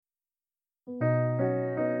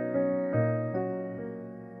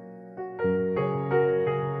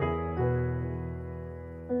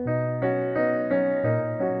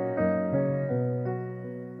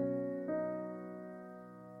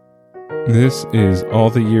This is All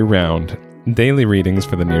the Year Round, daily readings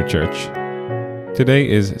for the New Church. Today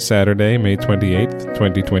is Saturday, May 28th,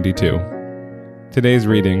 2022. Today's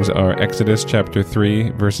readings are Exodus chapter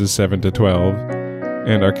 3, verses 7 to 12,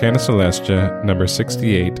 and Arcana Celestia, number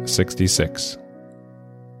 6866.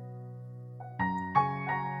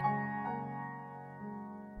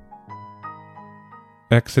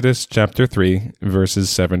 Exodus chapter 3, verses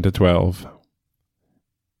 7 to 12.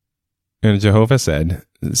 And Jehovah said,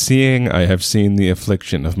 "Seeing I have seen the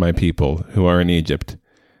affliction of my people who are in Egypt,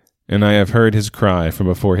 and I have heard his cry from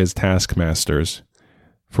before his taskmasters,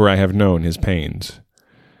 for I have known his pains.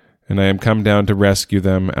 And I am come down to rescue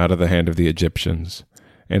them out of the hand of the Egyptians,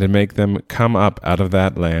 and to make them come up out of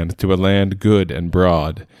that land to a land good and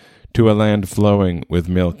broad, to a land flowing with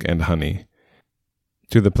milk and honey,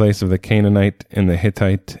 to the place of the Canaanite, and the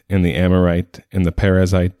Hittite, and the Amorite, and the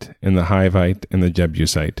Perizzite, and the Hivite, and the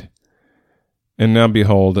Jebusite. And now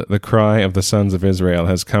behold, the cry of the sons of Israel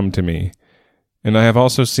has come to me, and I have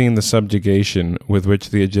also seen the subjugation with which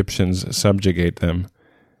the Egyptians subjugate them.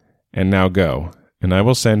 And now go, and I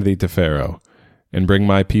will send thee to Pharaoh, and bring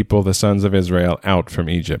my people the sons of Israel out from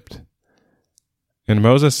Egypt." And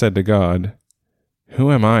Moses said to God,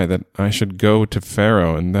 "Who am I that I should go to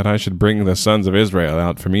Pharaoh, and that I should bring the sons of Israel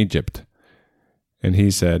out from Egypt?" And he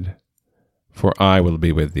said, "For I will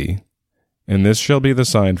be with thee. And this shall be the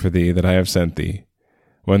sign for thee that I have sent thee.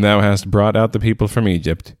 When thou hast brought out the people from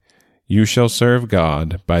Egypt, you shall serve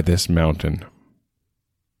God by this mountain."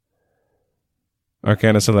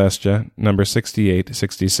 Arcana Celestia, number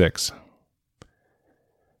 6866.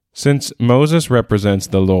 Since Moses represents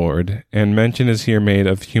the Lord, and mention is here made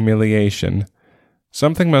of humiliation,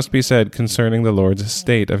 something must be said concerning the Lord's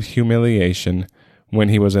state of humiliation when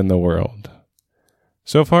he was in the world.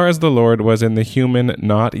 So far as the Lord was in the human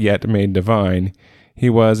not yet made divine, he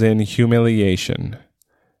was in humiliation.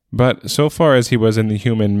 But so far as he was in the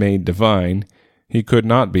human made divine, he could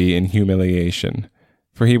not be in humiliation,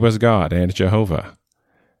 for he was God and Jehovah.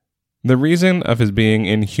 The reason of his being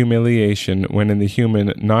in humiliation when in the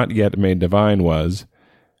human not yet made divine was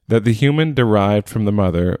that the human derived from the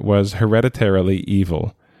mother was hereditarily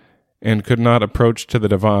evil, and could not approach to the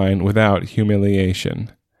divine without humiliation.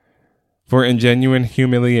 For in genuine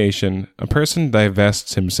humiliation, a person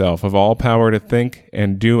divests himself of all power to think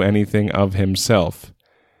and do anything of himself,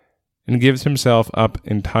 and gives himself up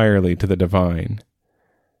entirely to the divine.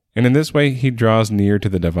 And in this way he draws near to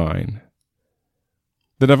the divine.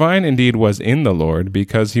 The divine indeed was in the Lord,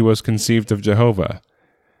 because he was conceived of Jehovah,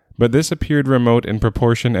 but this appeared remote in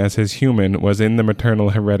proportion as his human was in the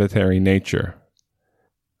maternal hereditary nature.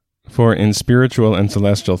 For in spiritual and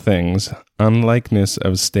celestial things, unlikeness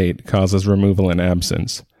of state causes removal and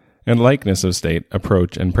absence, and likeness of state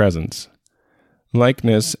approach and presence.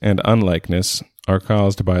 Likeness and unlikeness are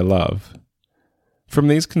caused by love. From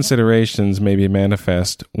these considerations may be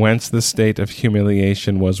manifest whence the state of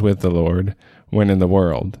humiliation was with the Lord when in the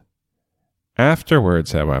world.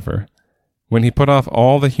 Afterwards, however, when he put off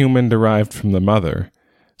all the human derived from the mother,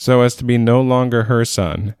 so as to be no longer her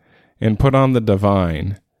son, and put on the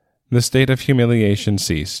divine, the state of humiliation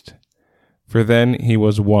ceased, for then he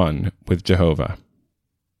was one with Jehovah.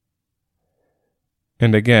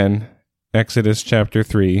 And again, Exodus chapter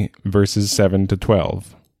 3, verses 7 to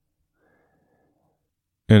 12.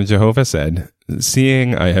 And Jehovah said,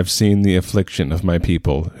 "Seeing I have seen the affliction of my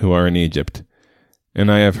people who are in Egypt, and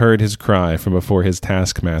I have heard his cry from before his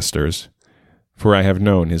taskmasters, for I have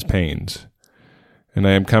known his pains. And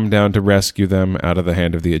I am come down to rescue them out of the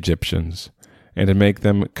hand of the Egyptians, and to make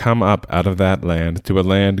them come up out of that land to a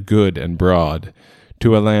land good and broad,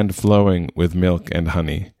 to a land flowing with milk and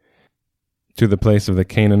honey, to the place of the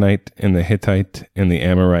Canaanite, and the Hittite, and the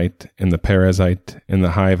Amorite, and the Perizzite, and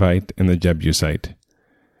the Hivite, and the Jebusite.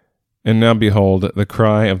 And now behold, the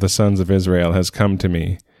cry of the sons of Israel has come to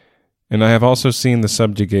me, and I have also seen the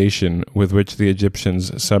subjugation with which the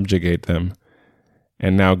Egyptians subjugate them.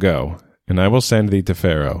 And now go, and I will send thee to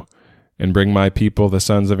Pharaoh, and bring my people the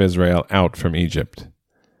sons of Israel out from Egypt."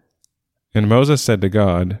 And Moses said to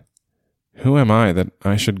God, "Who am I that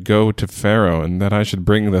I should go to Pharaoh, and that I should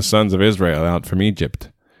bring the sons of Israel out from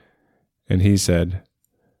Egypt?" And he said,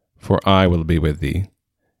 "For I will be with thee.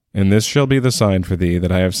 And this shall be the sign for thee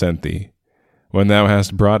that I have sent thee. When thou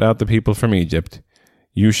hast brought out the people from Egypt,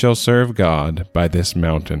 you shall serve God by this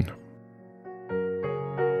mountain."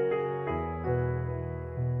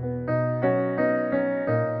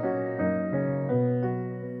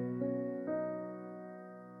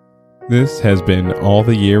 This has been All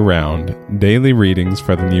the Year Round, daily readings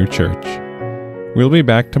for the New Church. We'll be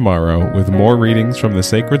back tomorrow with more readings from the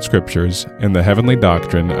sacred scriptures and the heavenly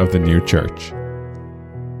doctrine of the New Church.